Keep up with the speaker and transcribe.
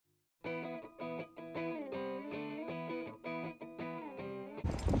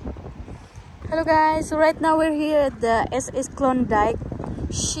Hello guys, so right now we're here at the S.S.Klondike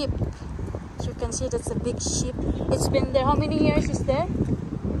ship. As you can see, that's a big ship. It's been there, how many years is there?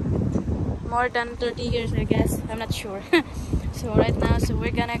 More than 30 years I guess, I'm not sure. So right now, so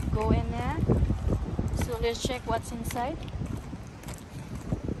we're gonna go in there. So let's check what's inside.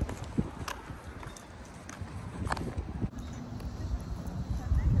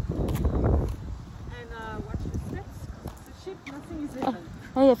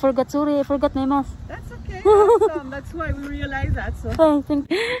 Hey, I forgot, sorry, I forgot my mask. That's okay, awesome. That's why we realized that. So Oh, thank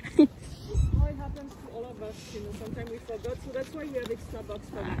you. it happens to all of us, you know, sometimes we forgot, so that's why we have extra box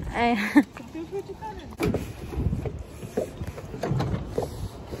for you. So feel free to come in.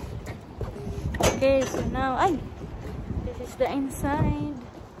 Okay, so now, this is the inside.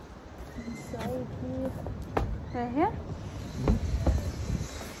 Inside here. Right here?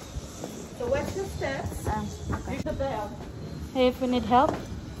 So watch your steps. Okay. Ring the bell. Hey, if we need help?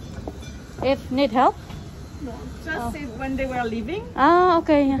 If need help? No, just say when they were leaving, Ah,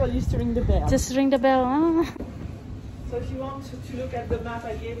 okay. people used to ring the bell. Just ring the bell. Ah. So if you want to look at the map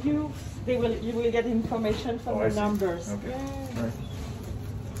I gave you, you will get information from the numbers. Okay. Yeah. All right.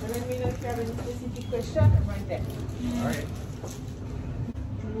 And let me know if you have any specific question. I'm right there. All right.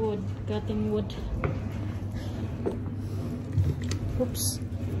 Wood, cutting wood. Oops.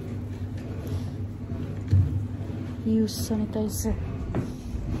 Use sanitizer.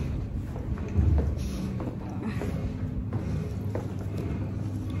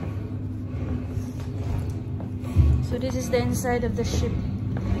 So this is the inside of the ship.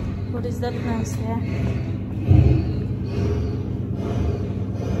 What is that nice, yeah?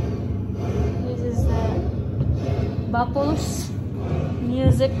 This is the Bubbles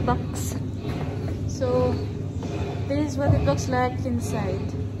music box. So this is what it looks like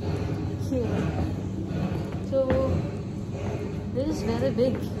inside here. So this is very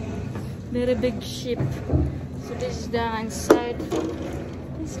big ship. So this is the inside.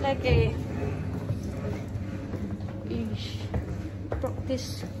 It's like a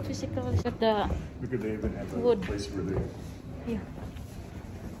practice physical. But the Because they even have a wood. place where they. Yeah.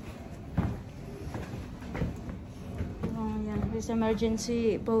 Oh yeah, this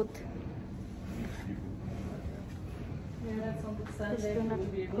emergency boat. Yeah, that's on the side. Please do not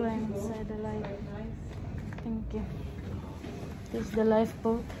go inside the light. Thank you. This is the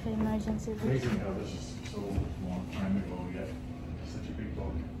lifeboat, the emergency boat. Amazing how this is so long time ago yet. Such a big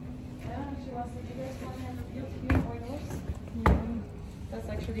boat. Yeah, she was the biggest one in the built here in Whitehorse. That's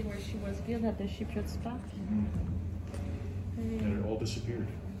actually where she was built at the Shipyards Park. And it all disappeared.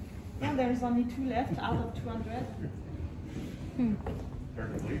 Yeah, there is only 2 left out of 200.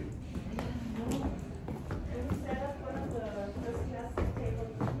 Hard to believe.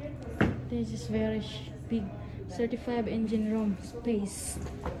 This is very big, 35 engine room space.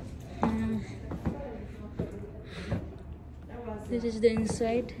 This is the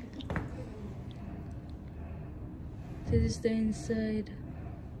inside. This is the inside.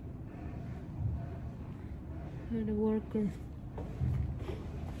 Here the worker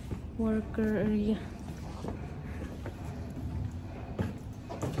area.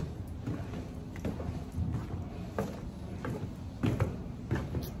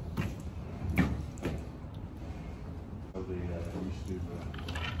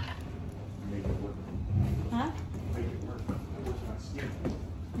 Huh?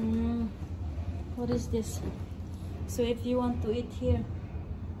 What is this? So if you want to eat here,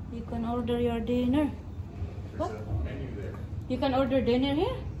 you can order your dinner. There's a menu there. You can order dinner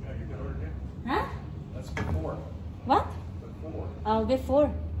here? Yeah, you can order dinner. Huh? That's before. What? Before. Oh,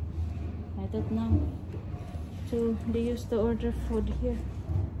 before. I don't know. So they used to order food here.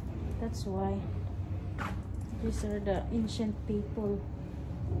 That's why. These are the ancient people.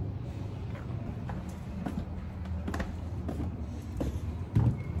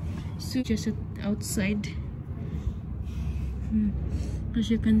 So just outside. As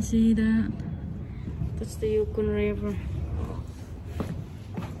you can see that's the Yukon River.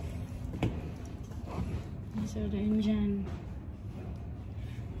 These are the engine.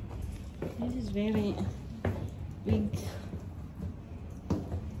 This is very big.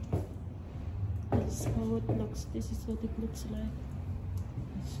 That's how it looks. This is what it looks like.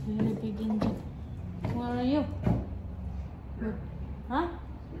 It's very big engine. Where are you? Huh?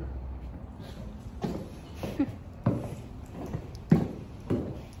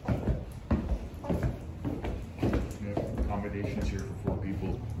 Accommodations here for 4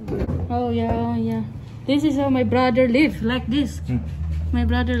 people. Oh yeah, yeah. This is how my brother live, like this. My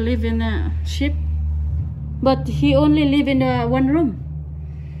brother live in a ship, but he only live in one room.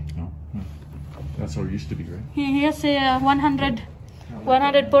 Oh, that's how it used to be, right? He has 100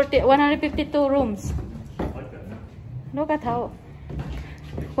 152 rooms. Look at how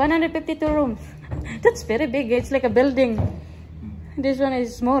 152 rooms. That's very big. It's like a building. This one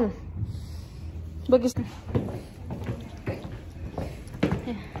is small. But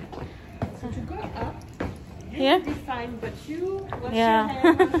So to go up, yeah. be fine, but you wash Yeah.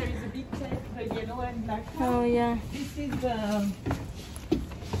 your hands. There is a big tent, the yellow and black one. Oh yeah. This is the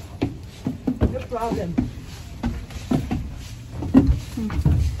problem.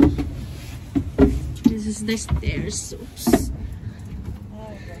 This is the stairs. Oops.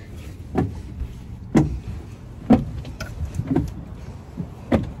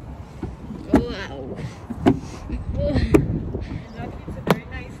 Wow. Luckily it's a very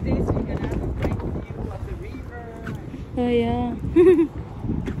nice day, so you can have a great view of the river. Oh yeah.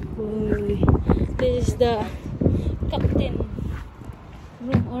 Boy. This is the captain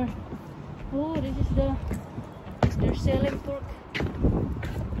room, or oh, this is the they're selling pork.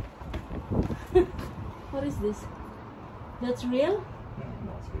 What is this? That's real?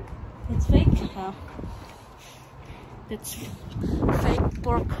 It's fake? Oh. That's fake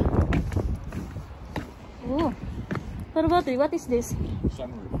pork. Oh. What about it? What is this?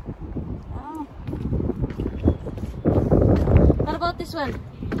 Sunroof. Oh. What about this one?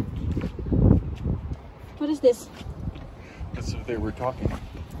 What is this? That's what they were talking.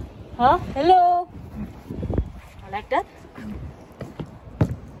 Huh? Hello? I like that.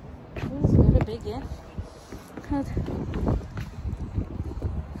 Oh, it's very big, yeah. God.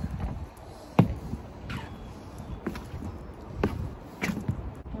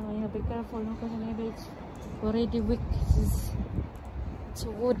 Oh, yeah, be careful, no? Because maybe it's already weak. It's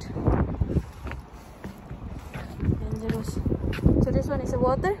wood. Dangerous. So this one is the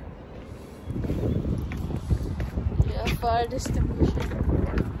water? Yeah, fire distribution.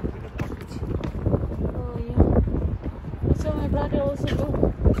 Oh yeah. That's what my brother also do.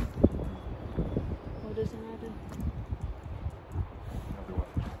 Oh, there's another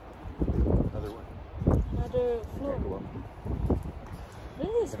floor.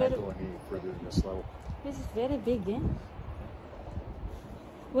 This is very. This is very big, eh?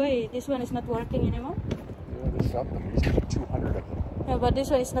 Wait, this one is not working anymore? Yeah, they stopped them. There used to be 200 of them. Yeah, but this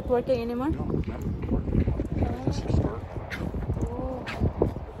one is not working anymore? No, not working. This is historic. Oh,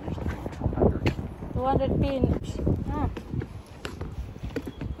 There used to be 200. 200 pins. Ah.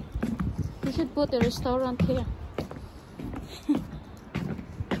 You should put a restaurant here. So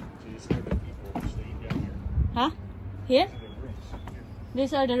these are the people staying down here. Huh? Here? These are the rooms. Yeah.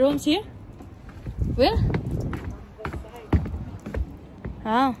 These are the rooms here? Where? On both sides.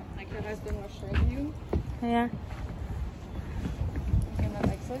 Ah, Like your husband was showing you. yeah. You cannot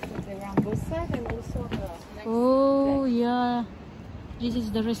access it. They were on both sides and also the next Oh, deck. yeah. This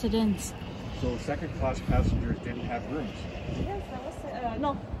is the residence. So second class passengers didn't have rooms. Yes, that was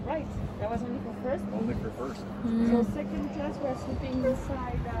no, right. That was only for first. Only for first. So second class were sleeping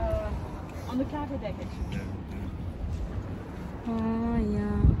inside on the cargo deck actually. Oh,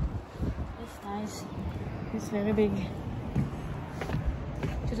 yeah. That's nice. It's very big.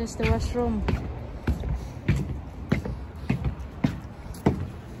 So that's the washroom.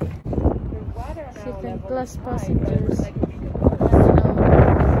 The water now Second level class is high, passengers. but like we could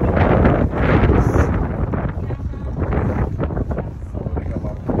Oh, they got a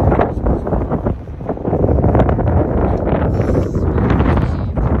lot of rooms.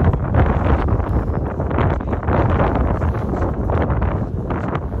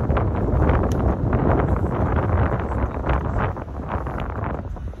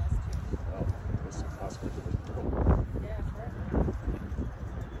 Wow, this hospital is cool. yeah, sure.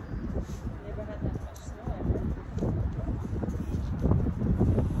 Never had that much snow ever.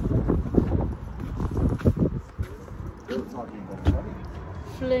 They were talking about flooding.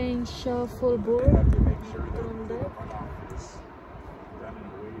 Flying shuffle They board. had to make sure that On the deck. runoff was done in a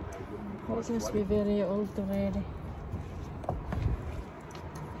way that wouldn't cause This must be flooding. very old already.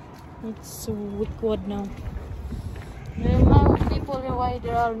 It's so wicked now. There are now people here, why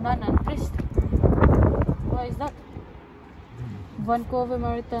there are none and priests. Why is that? Vancouver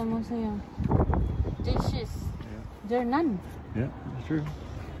Maritime Museum. Dishes. There are none. Yeah, that's true.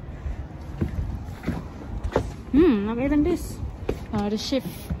 I'm eating this. The chef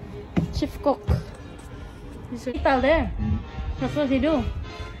cook. There's a people there. That's what he do.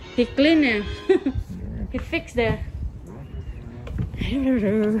 He clean there. He fix there.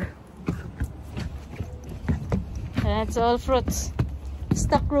 That's all fruits.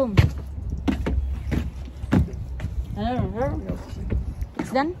 Stock room.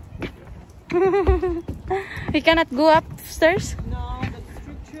 It's done. We cannot go upstairs. No, the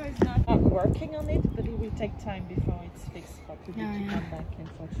structure is not working on it, but it will take time before it's fixed for people to come back,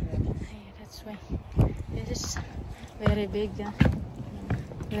 unfortunately. Yeah, that's why. This is very big.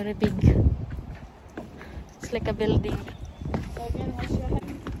 Very big. It's like a building. So again, what's your head?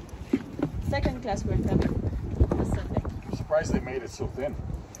 Second class we're coming. I'm surprised they made it so thin.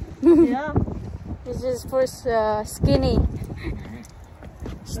 Yeah. This is for skinny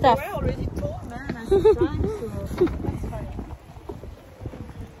stuff. We're already tall, man, at the time, so that's fine.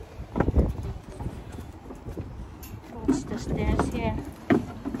 Watch the stairs here.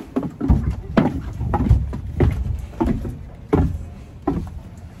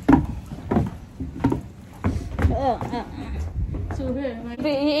 So here,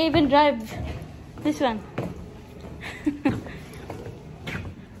 he even drive this one.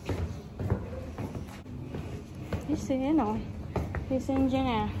 He's, you know, he's an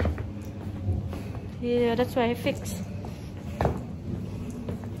engineer. Yeah, that's why he fixed.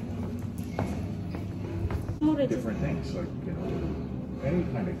 Different things, like, you know, any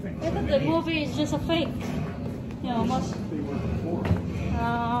kind of thing. I thought the movie is just a fake. You know, most. They were before.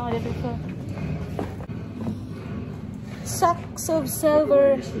 Oh, they before. Sacks of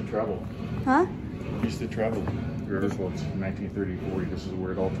silver. Used to travel. Huh? Used to travel. Riverboats in 1930-40. This is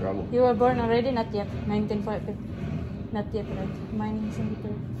where it all traveled. You were born already? Not yet. 1940. Not yet, right? Mining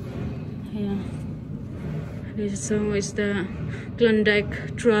center. Yeah. This song is the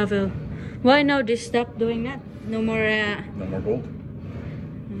Klondike travel. Why now they stopped doing that? No more. No more gold.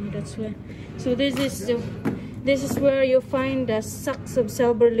 That's why. So this is where you find the sacks of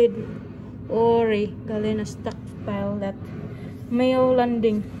silver lead ore galena stockpile that Mayo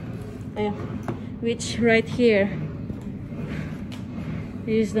Landing, which right here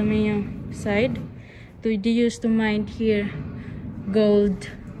is the Mayo side. They used to mine here gold.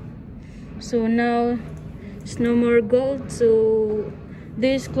 So now it's no more gold. So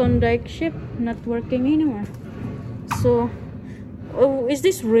this Klondike ship not working anymore. So, oh, is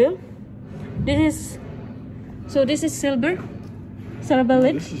this real? This is silver? Silver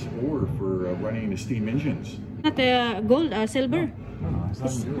lead? This is ore for running the steam engines. Not gold, silver? No, it's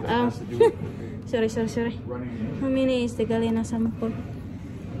nothing to do with that. It has to do with Sorry. running How many is the galena sample?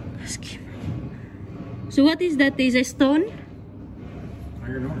 So what is that? Is a stone?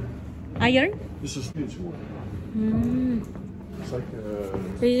 iron ore. Iron? This is ore. It's like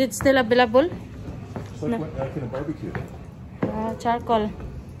Is it still available? it's like, like in a barbecue. Charcoal.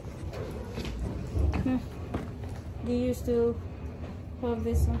 They used to have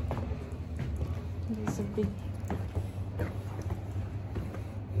this one. This is a big.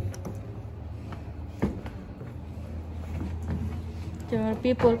 There are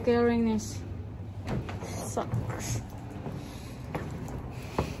people carrying this. Sucks.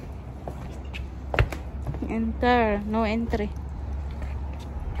 Enter, no entry.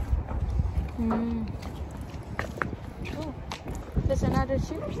 Oh, there's another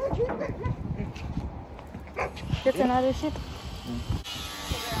ship. That's another ship.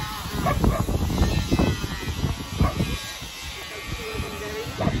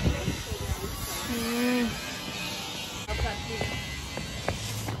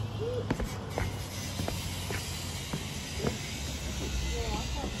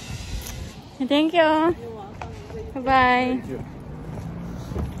 Thank you. Bye-bye.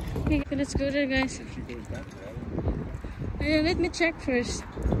 Okay, let's go there, guys. Let me check first.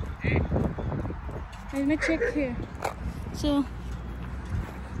 Let me check here. So,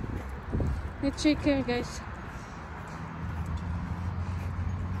 let's check here, guys.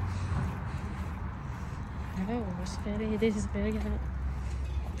 Oh, this is very hot.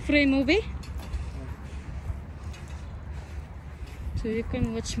 Free movie. So you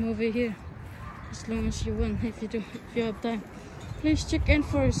can watch movie here as long as you want. If you have time, please check in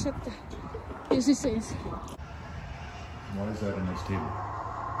first. Yes, it says. Why is that in this table?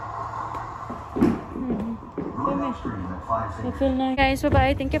 I feel nice. Guys,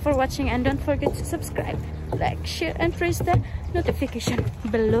 bye-bye. Thank you for watching, and don't forget to subscribe, like, share, and press the notification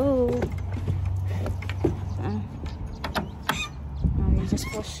below. You just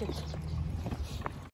push it.